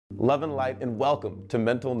Love and light, and welcome to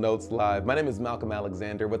Mental Notes Live. My name is Malcolm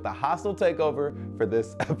Alexander with the hostile takeover for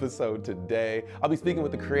this episode today. I'll be speaking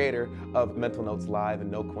with the creator of Mental Notes Live,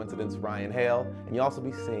 and no coincidence, Ryan Hale, and you'll also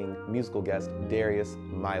be seeing musical guest Darius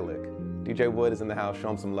Mylik. DJ Wood is in the house.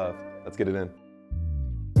 Show him some love. Let's get it in.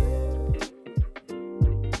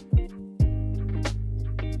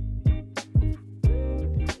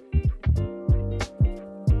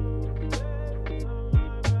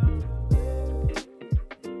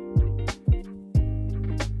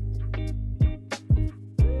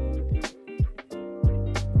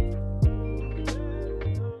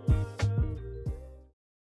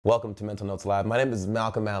 Welcome to Mental Notes Live. My name is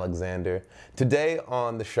Malcolm Alexander. Today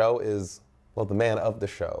on the show is, well, the man of the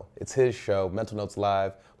show. It's his show, Mental Notes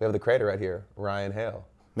Live. We have the creator right here, Ryan Hale.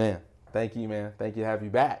 Man, thank you, man. Thank you to have you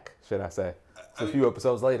back, should I say. It's a few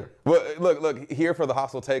episodes later. Well, look, here for the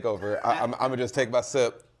hostile takeover. I'm going to just take my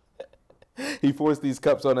sip. He forced these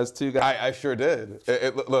cups on us too, guys. I sure did.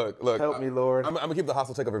 Look. Help me, Lord. I'm going to keep the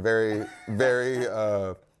hostile takeover very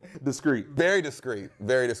discreet. Very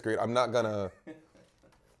discreet. I'm not going to...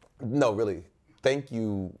 No, really. Thank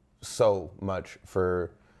you so much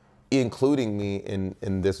for including me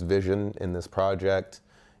in this vision, in this project.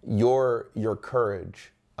 Your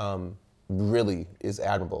courage really is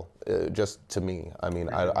admirable, just to me. I mean,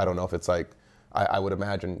 I don't know if it's like, I would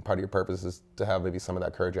imagine part of your purpose is to have maybe some of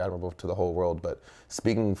that courage admirable to the whole world, but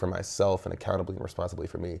speaking for myself and accountably and responsibly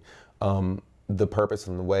for me, the purpose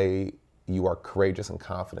and the way you are courageous and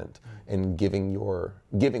confident in giving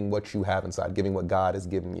what you have inside, giving what God has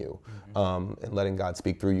given you, and letting God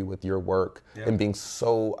speak through you with your work, and being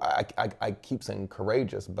so, I keep saying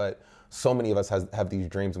courageous, but so many of us have these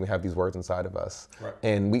dreams and we have these words inside of us,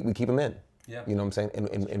 and we keep them in. Yeah. You know what I'm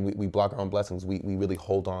saying? And we block our own blessings. We really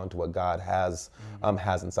hold on to what God has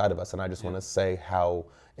inside of us. And I just want to say how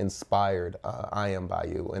inspired I am by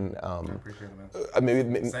you. And I appreciate it,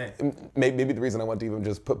 man. Maybe the reason I want to even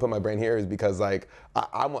just put my brain here is because like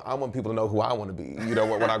I want people to know who I want to be. You know,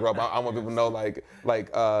 when I grow up, I want people to know like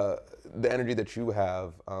the energy that you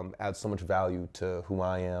have adds so much value to who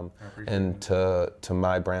I am and to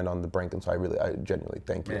my brand on the brink. And so I genuinely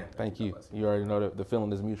thank you. Man, thank you. You already know the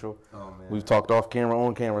feeling is mutual. Oh, man. We've talked off camera,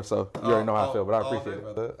 on camera, so you already know how I feel, but I appreciate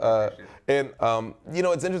it. And you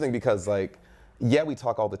know, it's interesting because like, yeah, we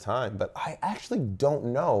talk all the time, but I actually don't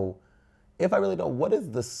know if I really know what is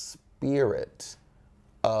the spirit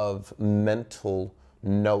of Mental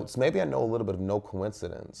Notes. Maybe I know a little bit of No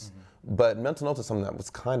Coincidence, but Mental Notes is something that was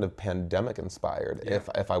kind of pandemic inspired, if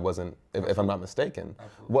I'm not mistaken.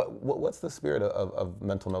 What's the spirit of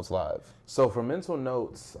Mental Notes Live? So for Mental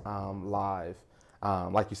Notes Live,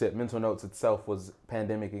 like you said, Mental Notes itself was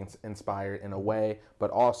pandemic inspired in a way, but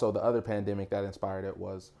also the other pandemic that inspired it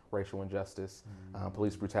was racial injustice,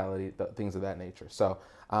 police brutality, things of that nature. So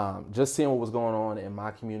just seeing what was going on in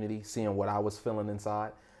my community, seeing what I was feeling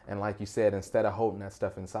inside, and like you said, instead of holding that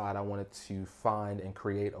stuff inside, I wanted to find and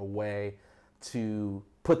create a way to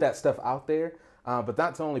put that stuff out there, but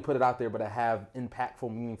not to only put it out there, but to have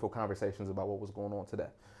impactful, meaningful conversations about what was going on today.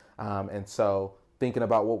 And so thinking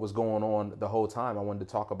about what was going on the whole time, I wanted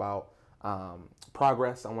to talk about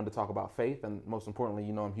progress, I wanted to talk about faith, and most importantly,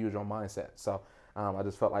 you know, I'm huge on mindset. So I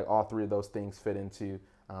just felt like all three of those things fit into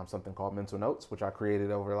something called Mental Notes, which I created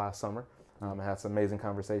over last summer. I had some amazing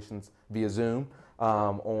conversations via Zoom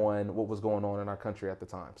on what was going on in our country at the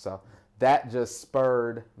time. So that just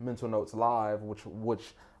spurred Mental Notes Live, which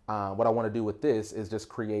what I want to do with this is just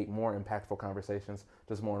create more impactful conversations,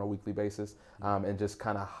 just more on a weekly basis, and just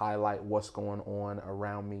kind of highlight what's going on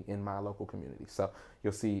around me in my local community. So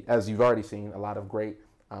you'll see, as you've already seen, a lot of great,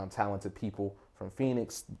 talented people from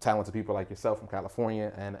Phoenix, talented people like yourself from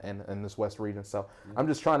California and this West region. So I'm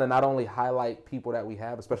just trying to not only highlight people that we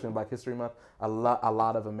have, especially in Black History Month, a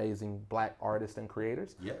lot of amazing Black artists and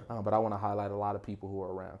creators, but I want to highlight a lot of people who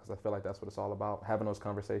are around, because I feel like that's what it's all about, having those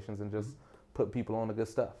conversations and just put people on the good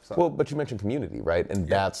stuff. So. Well, but you mentioned community, right? And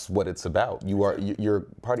that's what it's about. You're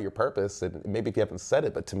part of your purpose, and maybe if you haven't said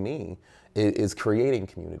it, but to me, is creating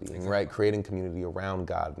community, right? Creating community around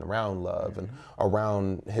God and around love and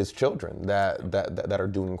around His children that are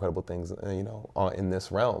doing incredible things, you know, in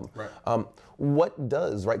this realm. Right. What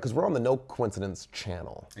does, right? Because we're on the No Coincidence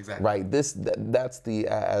channel, right? That's the,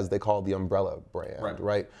 as they call it, the umbrella brand,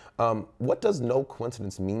 right? What does No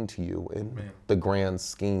Coincidence mean to you in the grand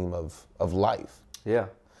scheme of life? Yeah.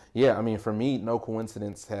 I mean, for me, No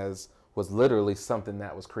Coincidence was literally something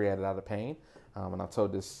that was created out of pain, and I've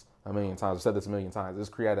told this a million times. I've said this a million times. It was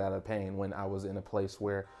created out of pain when I was in a place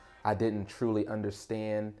where I didn't truly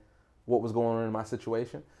understand what was going on in my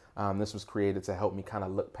situation. This was created to help me kind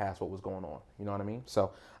of look past what was going on. You know what I mean?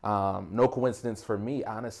 So no coincidence for me,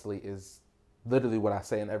 honestly, is literally what I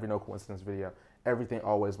say in every no coincidence video. Everything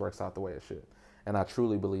always works out the way it should. And I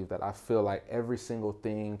truly believe that. I feel like every single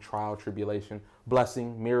thing, trial, tribulation,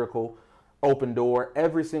 blessing, miracle, open door,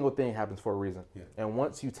 every single thing happens for a reason. Yeah. And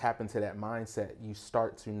once you tap into that mindset, you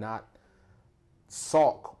start to not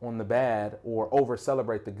sulk on the bad or over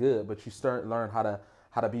celebrate the good, but you start learn how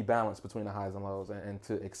to be balanced between the highs and lows, and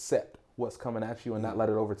to accept what's coming at you and not let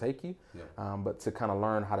it overtake you. Yeah. But to kind of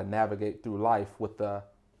learn how to navigate through life with the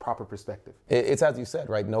proper perspective. It's as you said,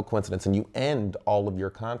 right? No coincidence. And you end all of your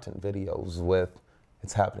content videos with,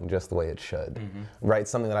 it's happening just the way it should, right?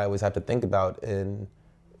 Something that I always have to think about and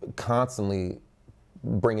constantly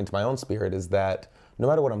bring into my own spirit is that no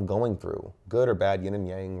matter what I'm going through, good or bad, yin and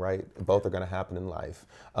yang, right? Both are going to happen in life.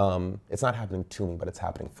 It's not happening to me, but it's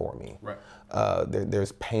happening for me. Right.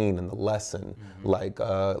 There's pain in the lesson, like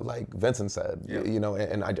Vincent said, you know,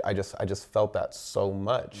 and I just felt that so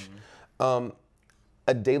much.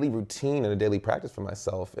 A daily routine and a daily practice for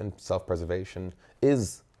myself in self-preservation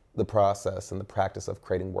is the process and the practice of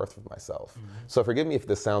creating worth for myself. So forgive me if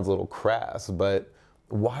this sounds a little crass, but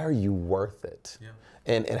why are you worth it? Yeah.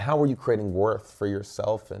 And how are you creating worth for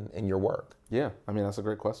yourself and your work? Yeah, I mean, that's a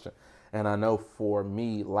great question. And I know for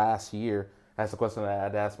me last year, that's a question that I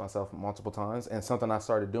had to ask myself multiple times. And something I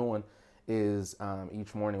started doing is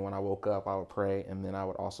each morning when I woke up, I would pray, and then I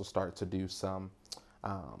would also start to do some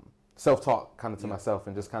self-talk kind of to myself,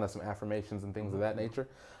 and just kind of some affirmations and things of that nature.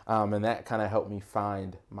 And that kind of helped me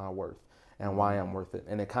find my worth and why I'm worth it.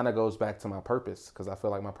 And it kind of goes back to my purpose, because I feel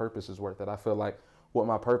like my purpose is worth it. I feel like what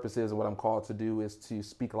my purpose is and what I'm called to do is to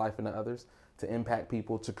speak life into others, to impact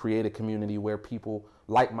people, to create a community where people,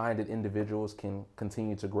 like-minded individuals, can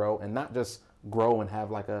continue to grow, and not just grow and have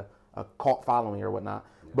like a cult following or whatnot,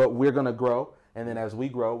 but we're going to grow. And then as we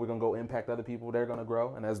grow, we're going to go impact other people. They're going to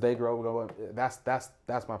grow. And as they grow, we're going to,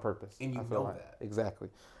 that's my purpose. And you know that. Exactly.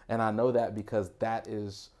 And I know that because that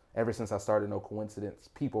is, ever since I started No Coincidence,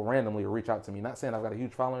 people randomly will reach out to me, not saying I've got a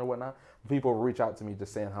huge following or whatnot, but people will reach out to me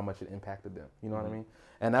just saying how much it impacted them. You know what I mean?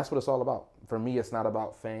 And that's what it's all about. For me, it's not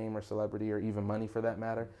about fame or celebrity or even money for that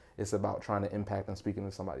matter. It's about trying to impact and speak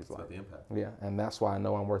into somebody's life. The impact. Yeah. And that's why I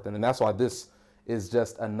know I'm worth it. And that's why this is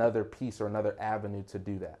just another piece or another avenue to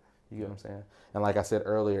do that. You get what I'm saying? And like I said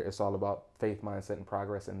earlier, it's all about faith, mindset, and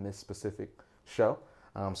progress in this specific show.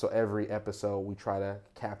 So every episode we try to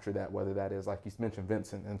capture that, whether that is, like you mentioned,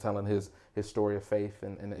 Vincent, and telling his story of faith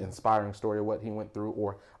and an inspiring story of what he went through,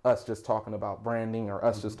 or us just talking about branding, or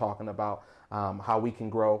us just talking about how we can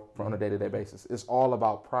grow on a day-to-day basis. It's all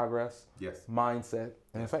about progress, mindset,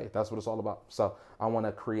 and faith. That's what it's all about. So I want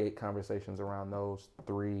to create conversations around those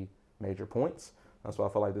three major points. That's why I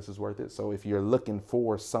feel like this is worth it. So if you're looking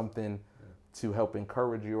for something to help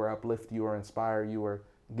encourage you or uplift you or inspire you or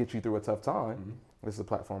get you through a tough time, this is a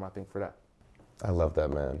platform, I think, for that. I love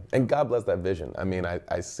that, man. And God bless that vision. I mean,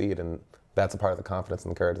 I see it, and that's a part of the confidence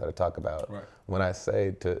and the courage that I talk about. Right. When I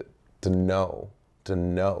say to know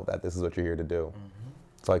that this is what you're here to do.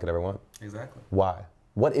 It's all I could ever want. Exactly. Why?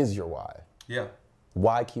 What is your why? Yeah.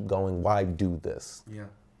 Why keep going? Why do this? Yeah.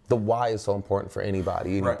 The why is so important for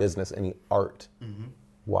anybody, any business, any art.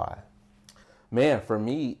 Why? Man, for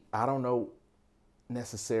me, I don't know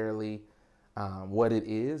necessarily what it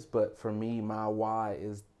is, but for me, my why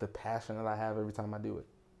is the passion that I have every time I do it.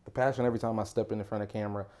 The passion every time I step in front of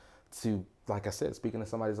camera to, like I said, speaking to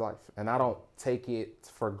somebody's life. And I don't take it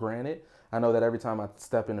for granted. I know that every time I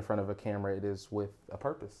step in front of a camera, it is with a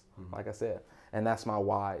purpose, like I said. And that's my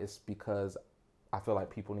why. It's because I feel like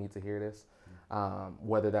people need to hear this.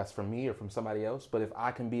 Whether that's from me or from somebody else. But if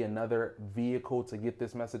I can be another vehicle to get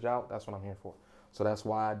this message out, that's what I'm here for. So that's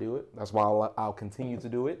why I do it. That's why I'll continue to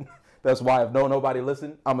do it. That's why if nobody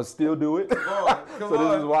listen, I'm going to still do it. This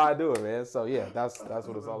is why I do it, man. So yeah, that's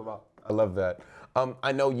what it's all about. I love that.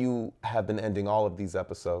 I know you have been ending all of these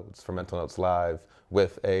episodes for Mental Notes Live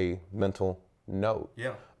with a mental note.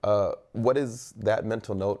 Yeah. What is that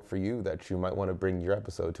mental note for you that you might want to bring your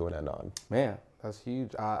episode to an end on? Man, that's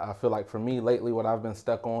huge. I feel like for me lately, what I've been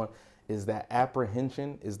stuck on is that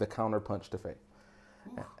apprehension is the counterpunch to faith.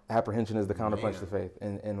 Apprehension is the counterpunch to faith.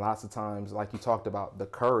 And lots of times, like you talked about, the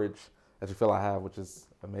courage that you feel I have, which is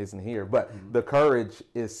amazing to hear, but the courage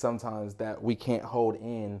is sometimes that we can't hold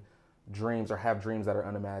in dreams or have dreams that are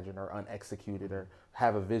unimagined or unexecuted or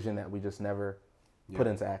have a vision that we just never put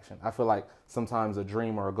into action. I feel like sometimes a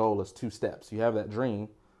dream or a goal is 2 steps. You have that dream,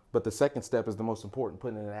 but the second step is the most important,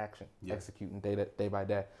 putting it in action, executing day by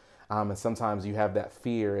day. And sometimes you have that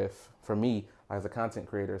fear. If, for me, as a content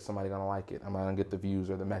creator, is somebody gonna like it? Am I gonna get the views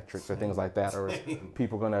or the metrics or things like that? Or is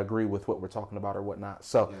people gonna agree with what we're talking about or whatnot?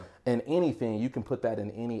 So in anything, you can put that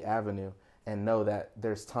in any avenue and know that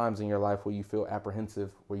there's times in your life where you feel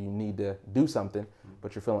apprehensive, where you need to do something,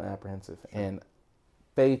 but you're feeling apprehensive. And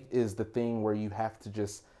faith is the thing where you have to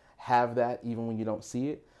just have that even when you don't see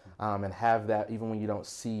it, and have that even when you don't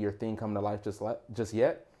see your thing come to life just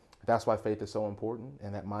yet. That's why faith is so important,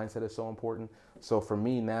 and that mindset is so important. So for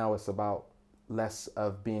me now, it's about less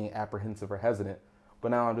of being apprehensive or hesitant, but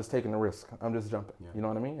now I'm just taking the risk. I'm just jumping. You know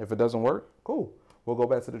what I mean? If it doesn't work, cool. We'll go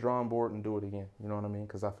back to the drawing board and do it again. You know what I mean?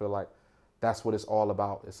 Because I feel like that's what it's all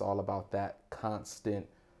about. It's all about that constant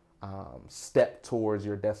step towards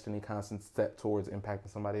your destiny, constant step towards impacting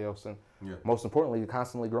somebody else. And most importantly, you're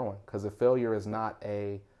constantly growing, because a failure is not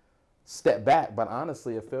a step back, but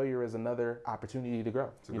honestly, a failure is another opportunity to grow.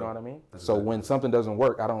 You know what I mean? So when something doesn't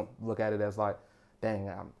work, I don't look at it as like,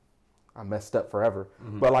 dang, I messed up forever.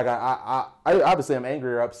 But like I obviously I'm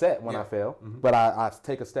angry or upset when I fail, but I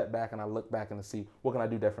take a step back and I look back and see what can I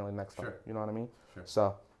do differently next time. You know what I mean?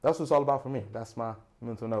 So that's what it's all about for me. That's my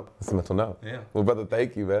mental note. That's a mental note. Well, brother,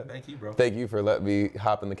 thank you, man. Thank you, bro. Thank you for letting me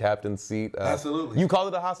hop in the captain's seat. Absolutely. You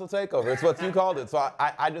called it a hostile takeover. It's what you called it. So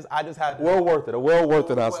I just had well worth it. A well worth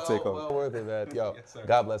it hostile takeover. Well worth it, man. Yo, Yes, sir.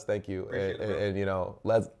 God bless. Thank you. And you know,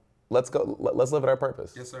 let's go. Let's live at our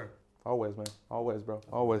purpose. Yes, sir. Always, man. Always, bro.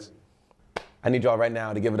 Always. I need y'all right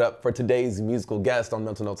now to give it up for today's musical guest on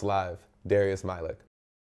Mental Notes Live, Darius Mylik.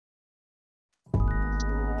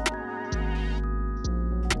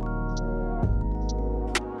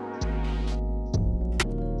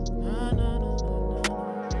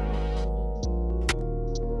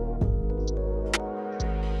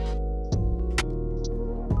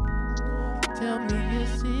 Tell me your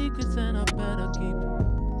secrets and I better keep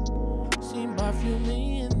it. Seen by few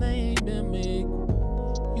million, they ain't been me.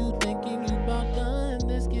 You thinking you about done,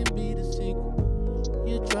 this can be the sequel.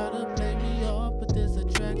 You try to play me off, but this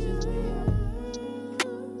attraction's real.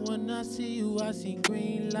 When I see you, I see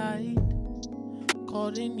green light.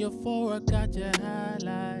 Caught in your four, I got your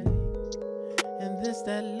highlight. And this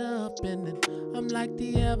that love bending, I'm like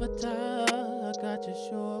the avatar, I got your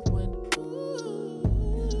show up window.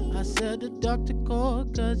 I said the doctor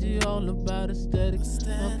called cause you all about aesthetics.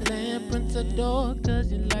 I'm playing Prince Adore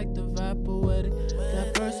cause you like the vibe poetic.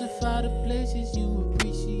 Diversify the places you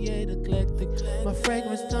appreciate eclectic. My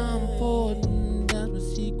fragrance Tom Ford, that's my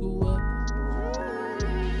secret weapon.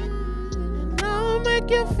 And I'll make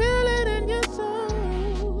you feel it in your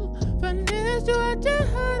soul. Finesse you at your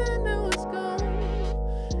heart and now it's gone.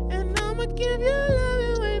 And I'ma give you love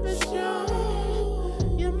and wave and show.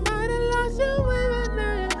 You might have lost your way but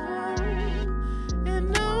now you're home.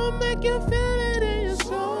 And I'll make you feel it in your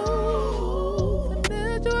soul.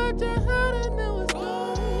 Finesse you at your heart and now it's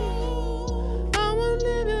gone. I'ma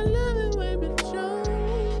live your love and wave and show.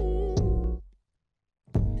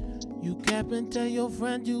 You cap and tell your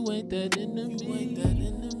friend you ain't that into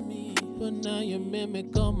me. But now you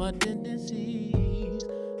mimic all my tendencies.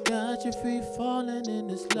 Got you free falling in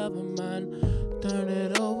this love of mine. Turn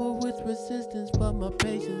it over with resistance, but my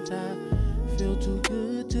patience high. Feel too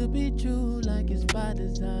good to be true, like it's by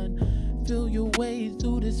design. Feel your way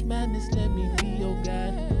through this madness, let me be your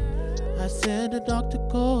guide. I said the doctor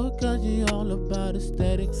called cause you all about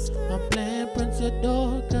aesthetics. I'm playing Prince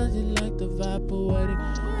Adore cause you like the vibe poetic.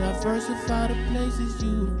 Diversify the places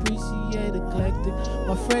you appreciate eclectic.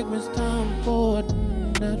 My fragrance Tom Ford,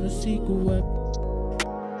 that's my secret weapon.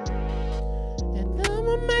 And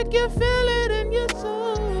I'ma make you feel it in your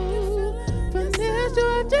soul. Finesse you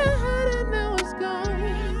at your heart and now it's gone.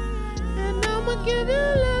 And I'ma give you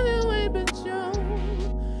love and wave and show.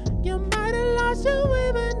 You might have lost your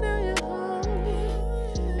way but now you're home.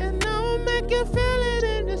 And I'ma make you feel it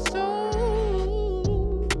in your soul.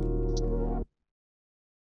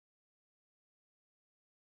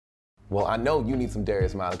 Well, I know you need some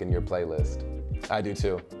Darius Mylik in your playlist. I do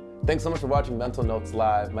too. Thanks so much for watching Mental Notes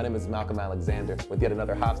Live. My name is Malcolm Alexander with yet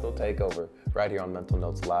another hostile takeover right here on Mental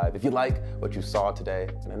Notes Live. If you like what you saw today,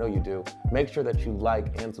 and I know you do, make sure that you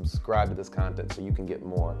like and subscribe to this content so you can get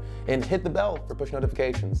more. And hit the bell for push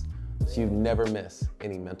notifications so you never miss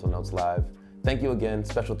any Mental Notes Live. Thank you again.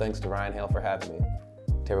 Special thanks to Ryan Hale for having me.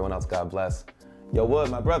 To everyone else, God bless. Yo,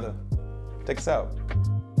 Wood, my brother, take us out.